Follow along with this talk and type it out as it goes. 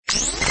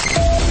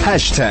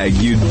Hashtag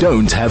you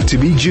don't have to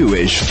be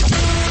Jewish.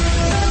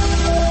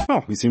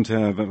 Well, we seem to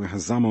have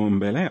Zamo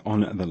Mbele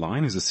on the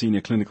line, who's a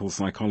senior clinical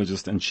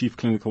psychologist and chief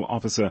clinical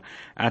officer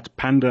at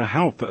Panda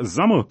Health.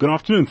 Zamo, good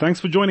afternoon. Thanks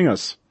for joining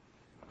us.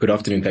 Good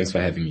afternoon. Thanks for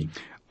having me.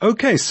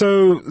 Okay,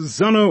 so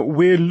Zano,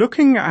 we're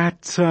looking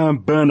at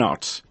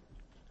burnout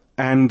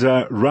and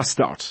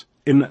rust out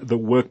in the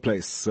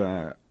workplace.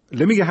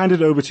 Let me hand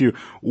it over to you.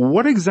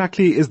 What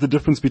exactly is the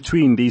difference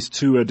between these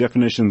two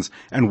definitions,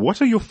 and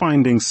what are your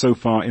findings so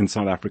far in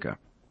South Africa?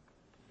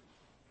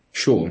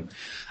 Sure.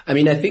 I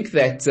mean, I think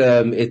that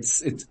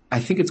I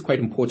think it's quite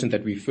important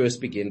that we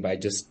first begin by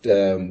just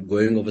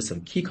going over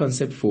some key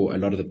concepts for a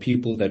lot of the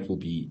people that will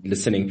be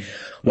listening.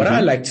 What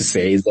I like to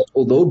say is that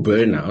although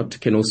burnout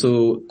can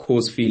also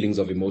cause feelings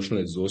of emotional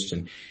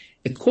exhaustion,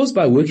 it's caused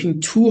by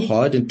working too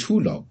hard and too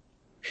long.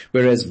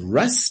 Whereas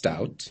rust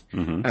out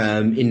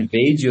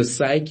invades your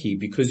psyche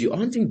because you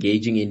aren't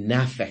engaging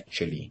enough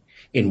actually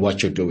in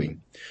what you're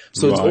doing.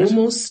 So it's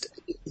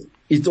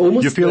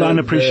almost you feel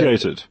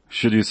unappreciated,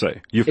 should you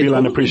say? You feel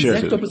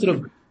unappreciated. Exact opposite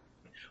of,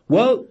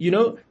 well, you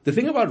know, the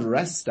thing about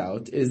rust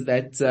out is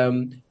that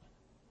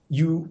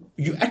you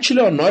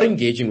actually are not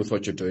engaging with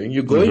what you're doing.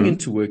 You're going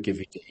into work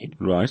every day.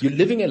 Right. You're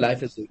living a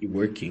life as though you're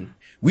working.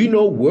 We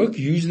know work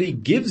usually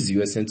gives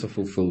you a sense of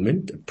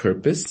fulfillment, a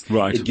purpose.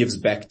 Right. It gives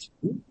back to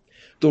you.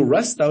 The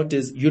rust out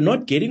is you're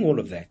not getting all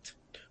of that.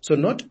 So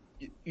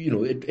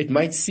it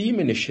might seem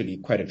initially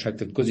quite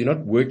attractive because you're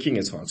not working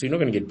as hard. So you're not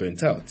going to get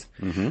burnt out.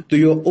 So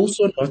you're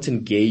also not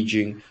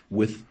engaging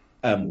with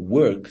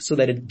work so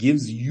that it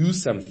gives you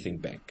something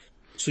back.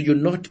 So you're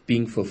not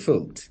being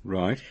fulfilled.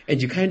 Right.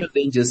 And you kind of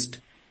then just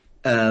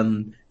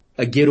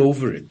get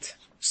over it,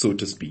 so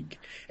to speak.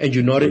 And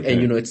you're not,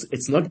 and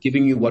it's not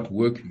giving you what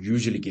work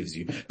usually gives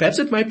you. Perhaps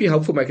it might be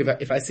helpful, Mike,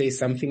 if I say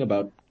something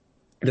about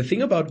the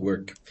thing about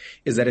work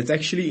is that it's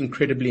actually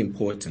incredibly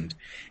important.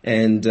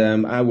 And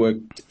I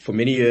worked for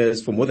many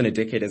years, for more than a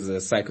decade as a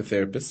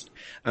psychotherapist.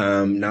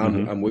 Now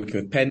I'm working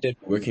with Panda,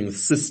 working with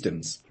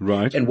systems.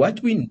 Right. And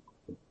what we know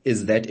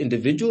is that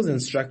individuals and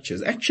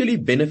structures actually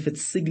benefit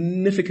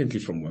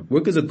significantly from work.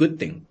 Work is a good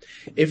thing.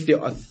 If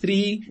there are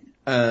three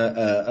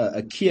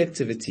key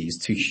activities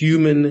to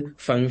human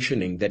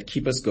functioning that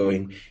keep us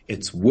going,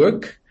 it's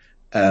work,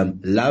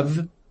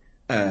 love,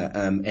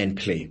 and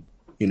play.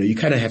 You know, you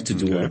kind of have to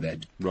do all of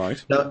that. Right.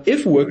 Now,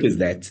 if work is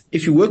that,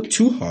 if you work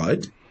too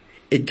hard,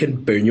 it can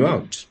burn you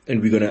out.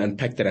 And we're going to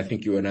unpack that, I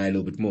think, you and I a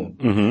little bit more.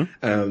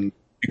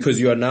 Because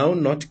you are now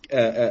not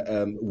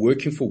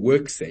working for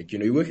work's sake. You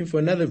know, you're working for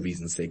another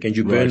reason's sake. And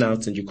you burn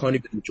out and you can't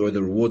even enjoy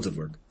the rewards of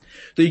work.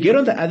 So you get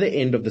on the other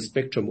end of the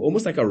spectrum,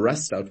 almost like a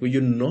rust out, where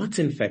you're not,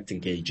 in fact,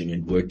 engaging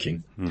and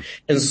working.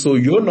 And so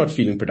you're not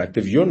feeling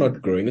productive. You're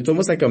not growing. It's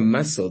almost like a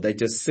muscle that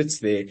just sits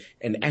there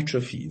and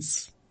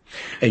atrophies.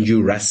 And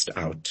you rust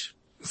out.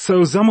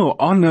 So Zamo,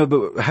 on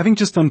having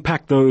just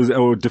unpacked those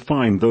or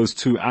defined those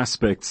two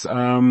aspects,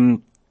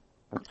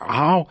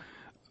 how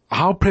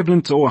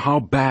prevalent or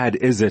how bad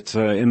is it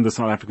in the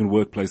South African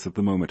workplace at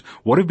the moment?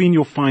 What have been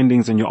your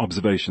findings and your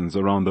observations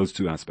around those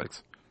two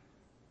aspects?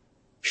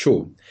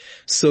 Sure.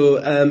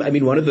 So, I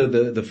mean, one of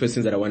the first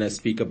things that I want to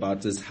speak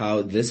about is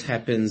how this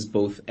happens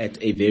both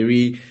at a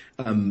very,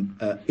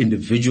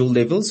 individual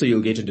level. So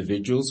you'll get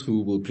individuals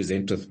who will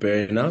present with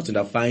burnout, and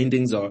our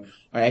findings are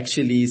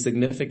actually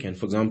significant.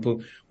 For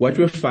example, what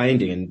we're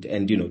finding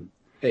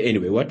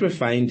what we're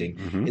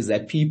finding is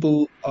that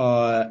people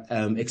are,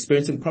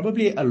 experiencing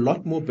probably a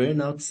lot more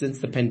burnout since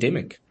the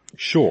pandemic.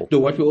 Sure. So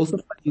what we're also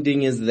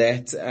finding is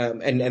that,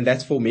 and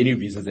that's for many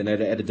reasons. And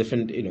at a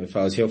different, if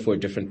I was here for a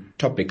different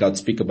topic, I'd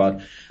speak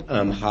about,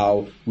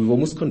 how we've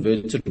almost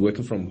converted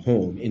working from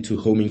home into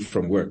homing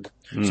from work.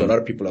 So a lot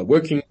of people are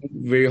working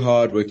very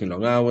hard, working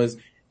long hours,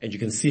 and you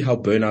can see how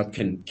burnout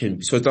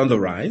can, so it's on the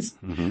rise.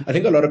 I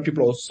think a lot of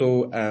people are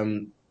also,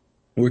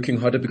 working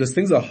harder because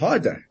things are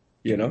harder,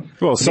 you know.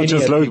 Well, such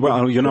as I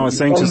was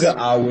saying longer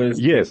hours.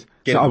 Yes.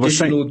 Get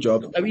additional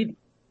jobs. I mean,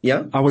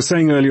 yeah. I was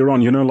saying earlier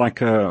on,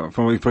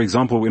 for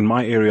example, in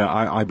my area,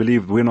 I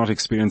believe we're not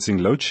experiencing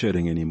load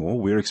shedding anymore.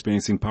 We're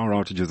experiencing power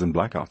outages and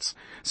blackouts.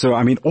 So,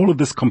 I mean, all of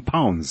this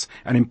compounds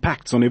and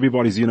impacts on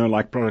everybody's,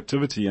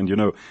 productivity and,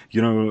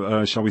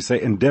 shall we say,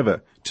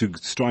 endeavor to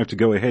strive to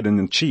go ahead and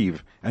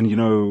achieve and,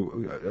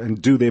 and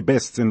do their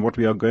best in what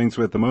we are going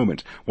through at the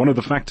moment. One of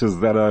the factors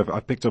that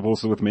I've picked up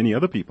also with many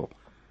other people.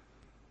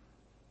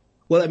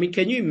 Well, I mean,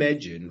 can you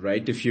imagine,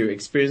 right, if you're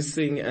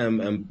experiencing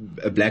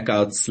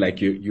blackouts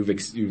like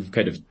you've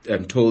kind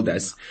of told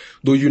us,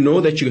 though you know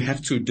that you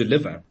have to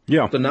deliver.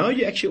 Yeah. So now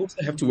you actually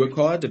also have to work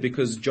harder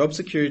because job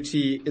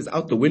security is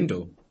out the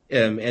window,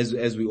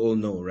 as we all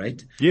know,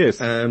 right? Yes.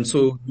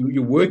 So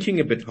you're working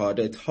a bit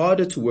harder. It's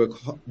harder to work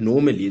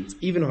normally. It's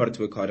even harder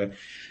to work harder.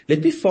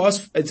 Let me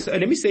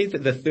say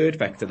that the third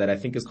factor that I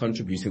think is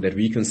contributing that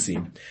we can see.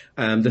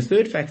 The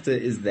third factor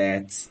is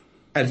that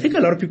I think a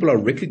lot of people are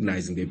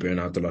recognizing their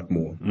burnout a lot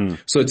more.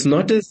 So it's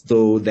not as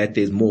though that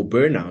there's more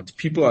burnout.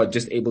 People are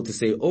just able to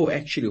say, oh,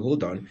 actually,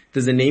 hold on.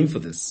 There's a name for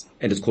this,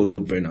 and it's called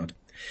burnout.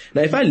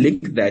 Now, if I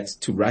link that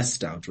to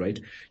rust out, right,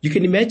 you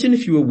can imagine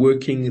if you were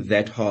working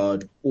that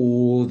hard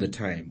all the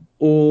time.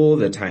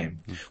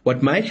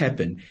 What might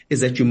happen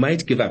is that you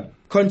might give up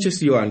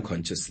consciously or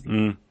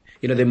unconsciously.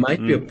 There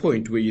might be a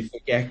point where you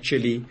think,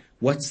 actually,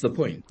 what's the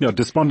point? Yeah,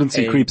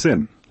 despondency creeps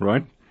in,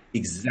 right?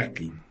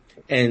 Exactly.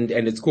 And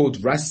it's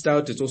called rust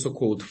out. It's also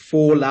called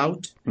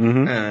fallout.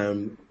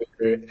 We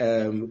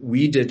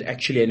did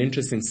actually an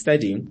interesting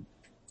study.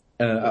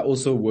 I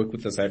also work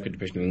with the South African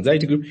Depression and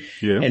Anxiety Group.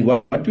 Yeah. And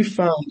what we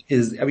found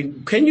is,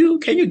 can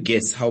you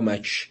guess how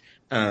much,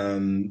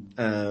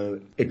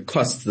 it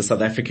costs the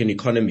South African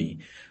economy,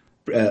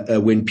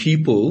 when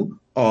people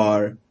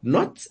are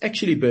not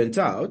actually burnt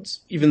out,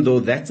 even though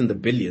that's in the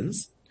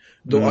billions,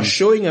 they are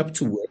showing up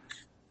to work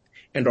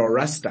and are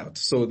rust out.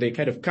 So they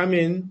kind of come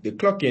in, they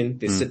clock in,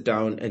 they sit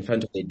down in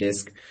front of their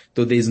desk,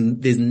 though there's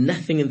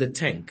nothing in the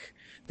tank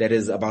that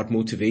is about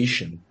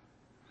motivation.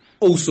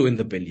 Also in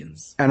the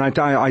billions. And I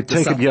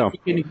take it, yeah.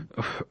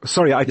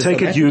 Sorry, I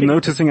take it you're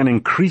noticing an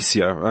increase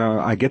here.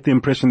 I get the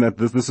impression that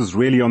this is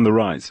really on the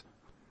rise.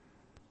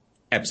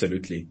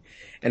 Absolutely.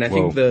 And I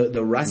think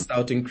the rust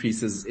out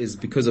increases is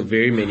because of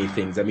very many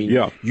things.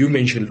 You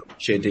mentioned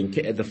shedding,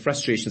 the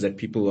frustrations that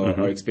people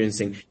are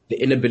experiencing, the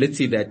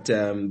inability that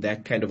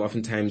that kind of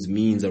oftentimes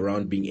means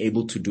around being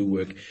able to do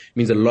work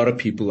means a lot of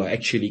people are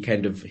actually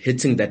kind of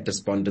hitting that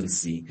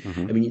despondency.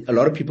 A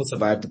lot of people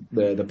survived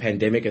the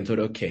pandemic and thought,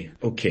 okay,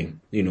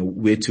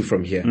 where to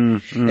from here?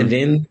 And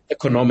then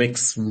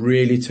economics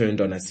really turned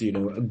on us. A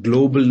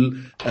global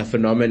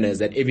phenomenon is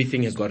that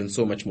everything has gotten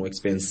so much more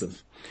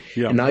expensive.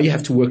 Yeah. And now you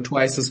have to work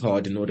twice as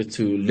hard in order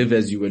to live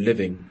as you were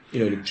living,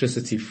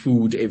 electricity,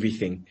 food,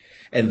 everything.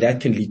 And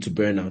that can lead to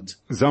burnout.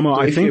 Zamo,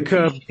 so I think,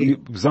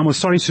 Zamo,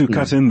 sorry to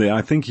cut in there.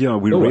 I think,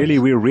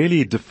 we're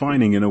really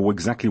defining,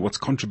 exactly what's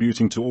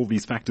contributing to all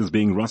these factors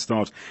being rust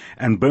out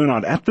and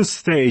burnout. At this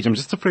stage, I'm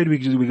just afraid we're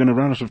going to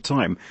run out of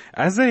time.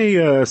 As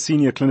a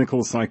senior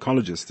clinical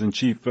psychologist and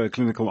chief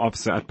clinical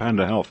officer at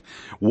Panda Health,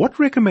 what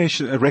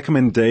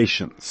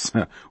recommendations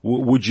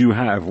would you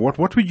have? What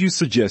would you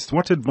suggest?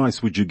 What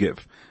advice would you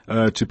give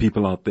to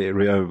people out there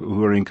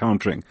who are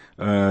encountering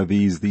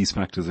these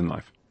factors in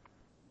life?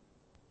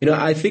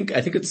 I think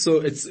it's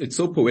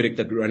so poetic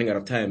that we're running out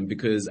of time,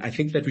 because I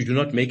think that we do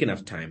not make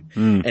enough time.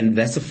 And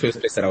that's the first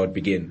place that I would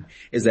begin,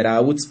 is that I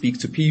would speak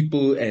to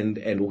people and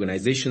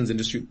organizations,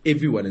 industry,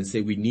 everyone, and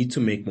say we need to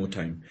make more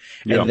time.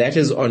 And that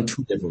is on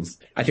two levels.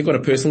 I think on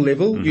a personal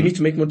level, you need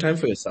to make more time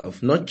for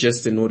yourself, not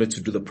just in order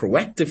to do the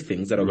proactive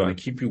things that are going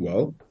to keep you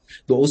well,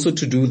 but also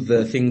to do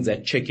the things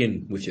that check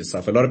in with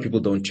yourself. A lot of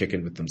people don't check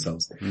in with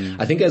themselves.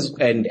 I think so,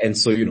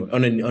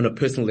 on a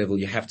personal level,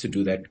 you have to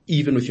do that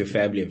even with your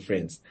family and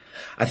friends.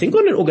 I think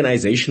on an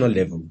organizational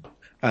level,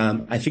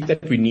 I think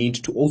that we need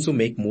to also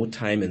make more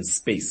time and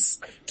space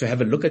to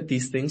have a look at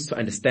these things, to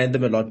understand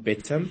them a lot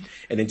better,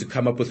 and then to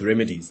come up with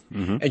remedies.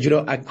 And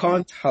I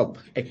can't help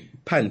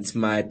punt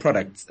my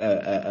product,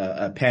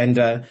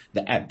 Panda,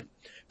 the app.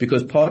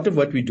 Because part of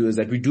what we do is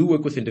that we do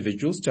work with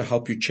individuals to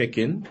help you check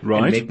in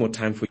and make more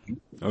time for you.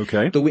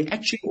 Okay. So we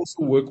actually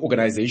also work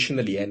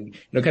organizationally, and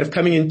kind of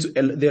coming into,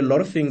 there are a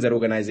lot of things that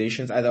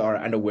organizations either are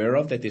unaware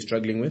of that they're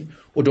struggling with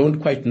or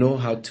don't quite know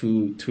how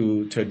to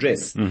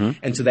address.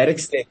 And to that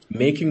extent,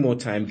 making more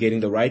time, getting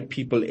the right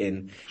people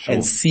in,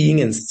 and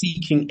seeing and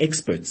seeking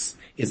experts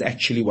is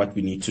actually what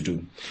we need to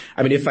do.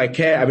 If I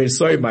can,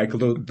 sorry,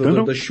 Michael,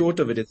 the short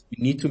of it is we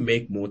need to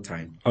make more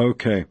time.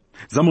 Okay.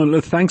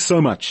 Zamo, thanks so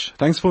much.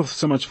 Thanks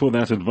so much for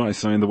that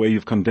advice, the way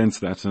you've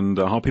condensed that, and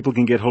how people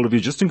can get hold of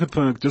you. Just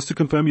to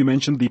confirm, you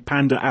mentioned the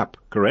Panda app,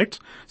 correct?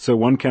 So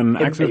one can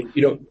access.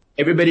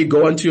 Everybody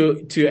go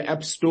onto your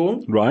app store.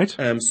 Right.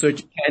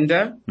 Search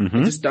Panda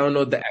and just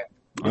download the app.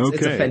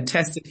 It's a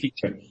fantastic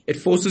feature. It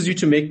forces you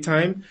to make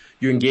time.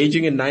 You're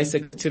engaging in nice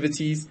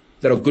activities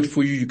that are good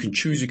for you. You can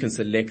choose, you can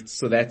select.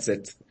 So that's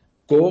it.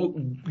 Go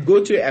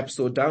to your app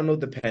store,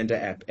 download the Panda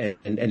app,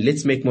 and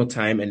let's make more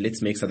time, and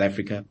let's make South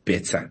Africa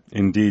better.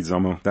 Indeed,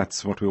 Zamo.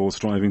 That's what we're all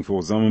striving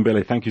for. Zamo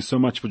Mbele, thank you so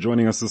much for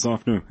joining us this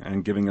afternoon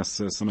and giving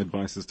us some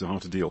advice as to how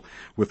to deal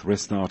with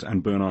rest out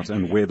and burnout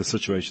and where the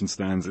situation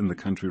stands in the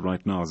country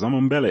right now.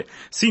 Zamo Mbele,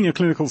 senior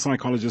clinical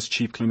psychologist,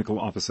 chief clinical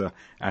officer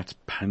at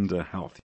Panda Health.